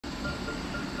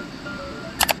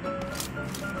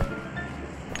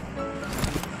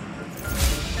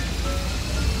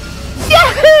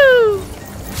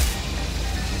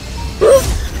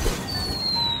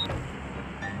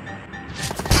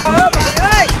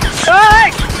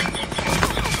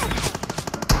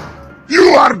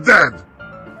are dead!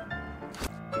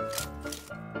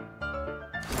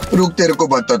 रुक तेरे को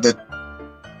बताते.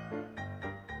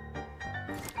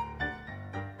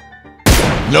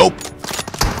 Nope.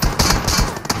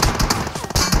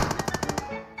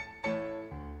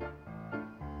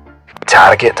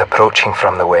 Target approaching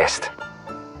from the west.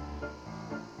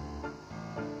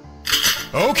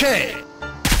 Okay.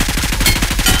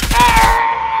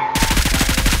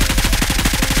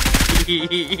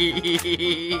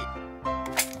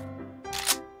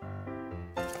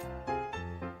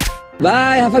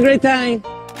 Bye, have a great time.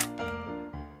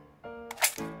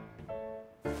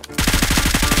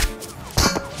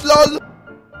 LOL.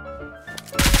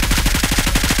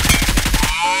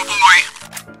 Oh boy.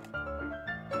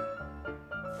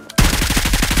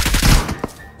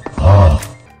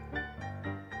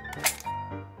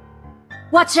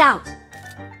 Watch out!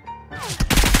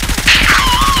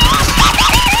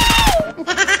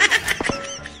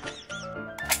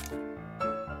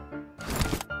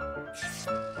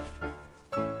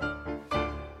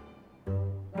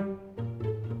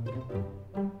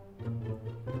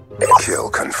 Kill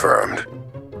confirmed.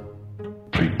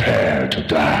 Prepare to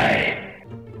die.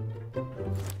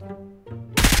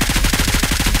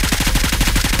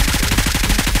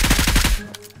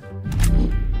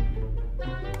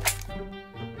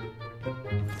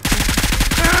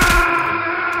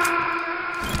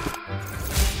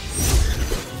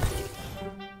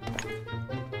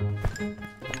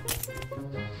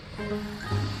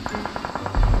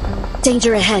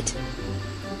 Danger ahead.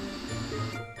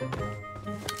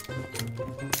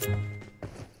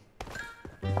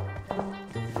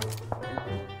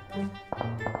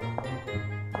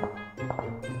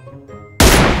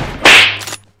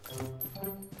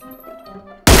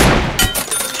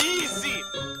 Easy.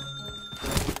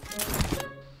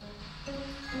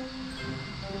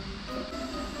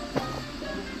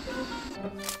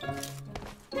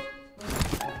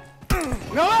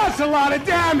 Now that's a lot of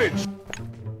damage!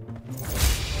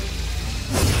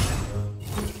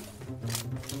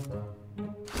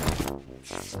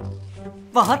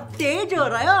 बहुत तेज हो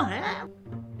रहा है।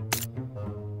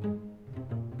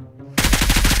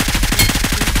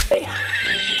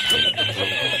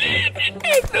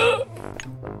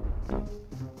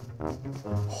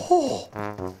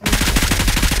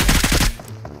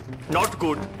 Not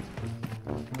good.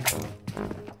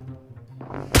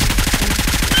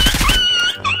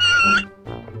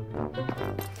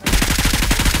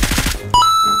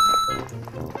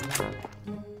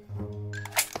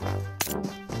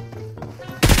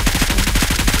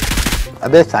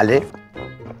 अबे साले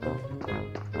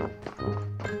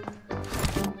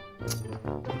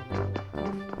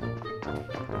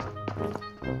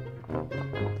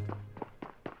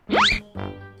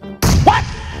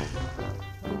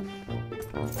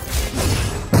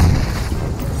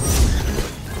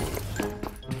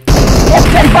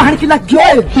बाहर की लग गया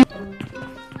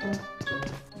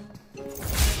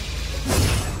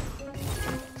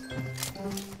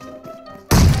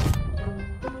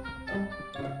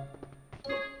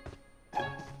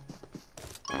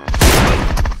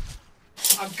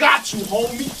I got you,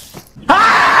 homie!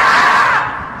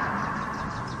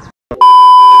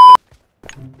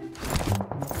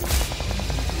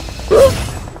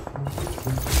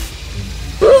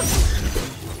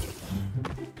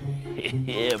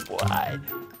 Yeah, boy.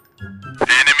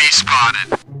 Enemy spotted.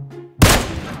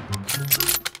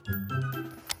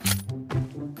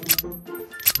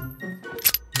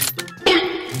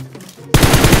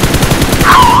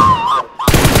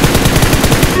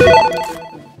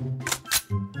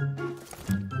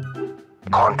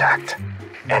 Contact.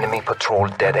 Enemy patrol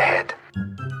dead ahead.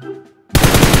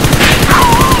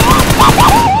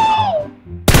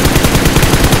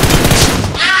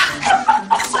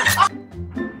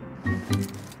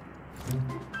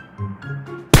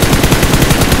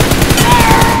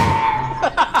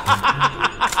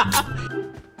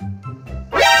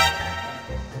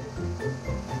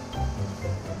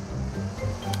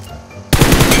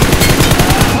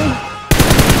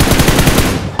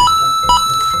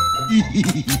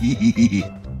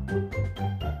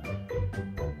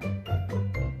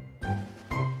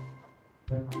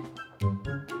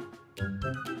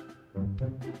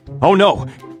 Oh no!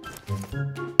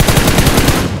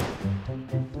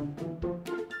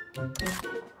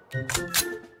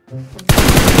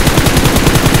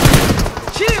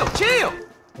 Chill, chill!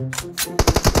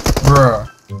 Bruh.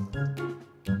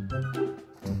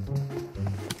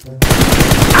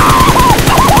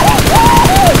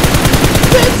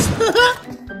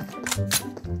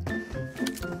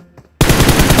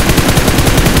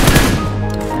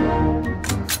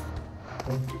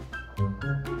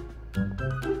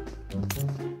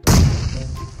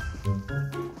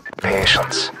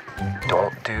 Patience.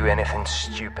 Don't do anything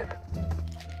stupid.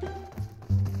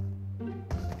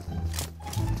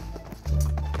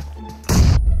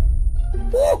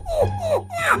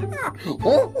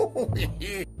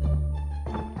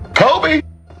 Kobe!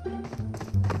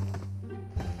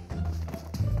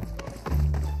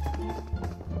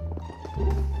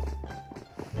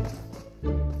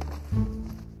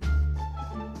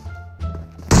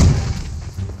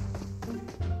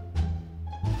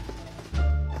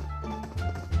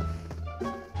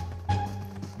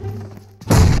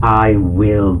 I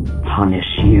will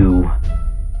punish you.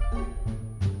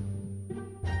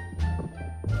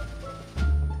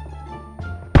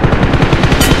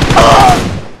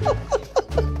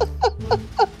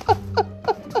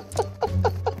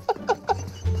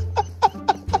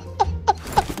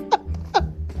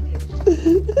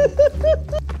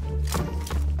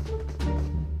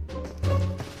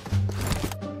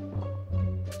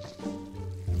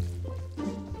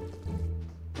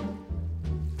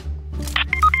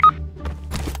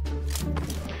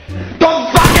 Don't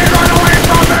fucking run away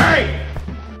from me!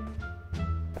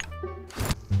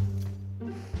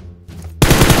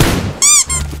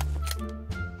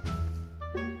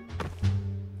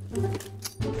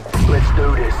 Let's do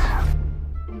this.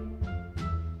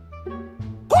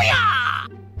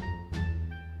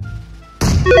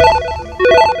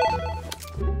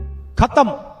 खत्म.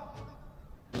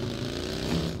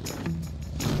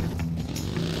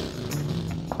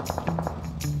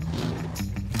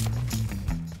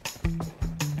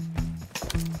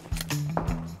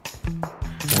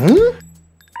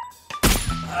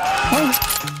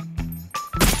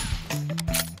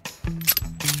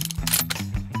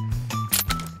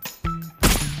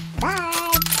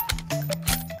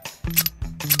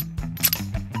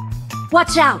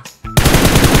 Watch out!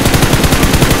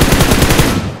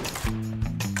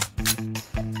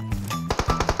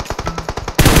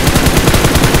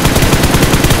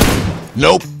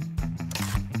 Nope.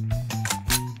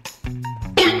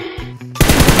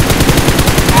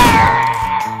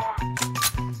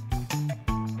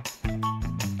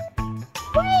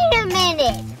 Wait a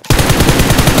minute.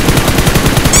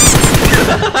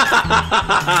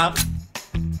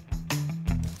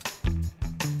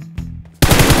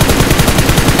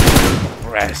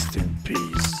 Rest in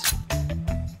peace.